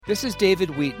This is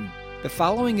David Wheaton. The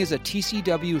following is a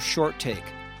TCW short take,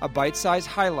 a bite-sized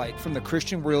highlight from the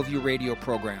Christian Worldview radio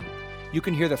program. You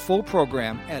can hear the full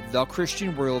program at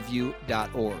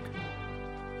thechristianworldview.org.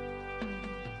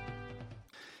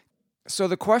 So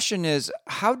the question is,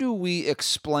 how do we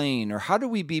explain or how do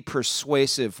we be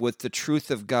persuasive with the truth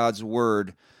of God's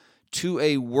Word to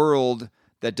a world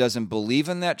that doesn't believe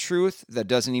in that truth, that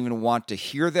doesn't even want to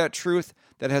hear that truth,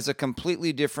 that has a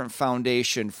completely different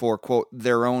foundation for, quote,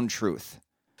 their own truth?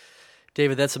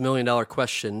 David, that's $1 million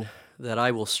question that I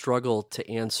will struggle to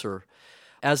answer.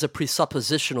 As a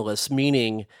presuppositionalist,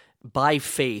 meaning by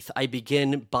faith, I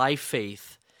begin by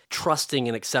faith, trusting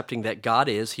and accepting that God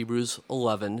is, Hebrews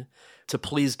 11. To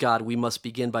please God, we must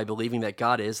begin by believing that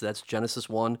God is, that's Genesis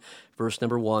 1, verse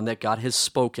number 1, that God has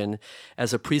spoken.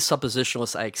 As a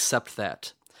presuppositionalist, I accept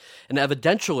that. An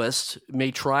evidentialist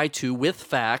may try to, with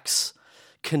facts,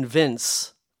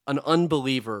 convince an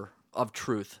unbeliever of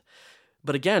truth.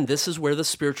 But again, this is where the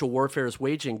spiritual warfare is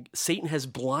waging. Satan has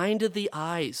blinded the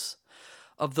eyes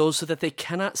of those so that they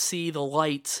cannot see the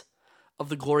light of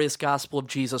the glorious gospel of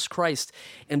Jesus Christ.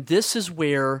 And this is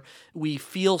where we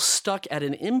feel stuck at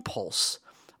an impulse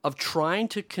of trying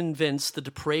to convince the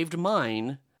depraved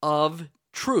mind of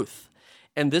truth.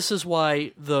 And this is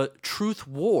why the truth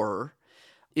war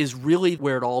is really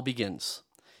where it all begins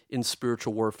in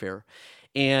spiritual warfare.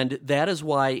 And that is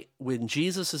why when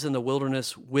Jesus is in the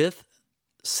wilderness with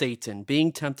Satan,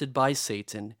 being tempted by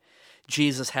Satan,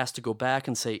 Jesus has to go back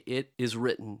and say, "It is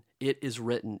written, it is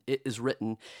written, it is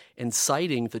written," and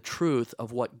citing the truth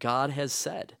of what God has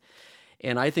said.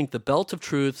 And I think the belt of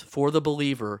truth for the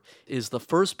believer is the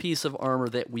first piece of armor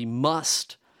that we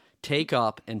must take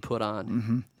up and put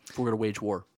on if we're going to wage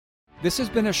war. This has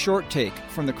been a short take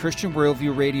from the Christian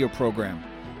Worldview radio program.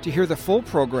 To hear the full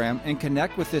program and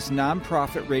connect with this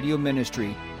nonprofit radio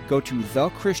ministry, go to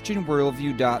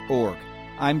thechristianworldview.org.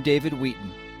 I'm David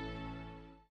Wheaton.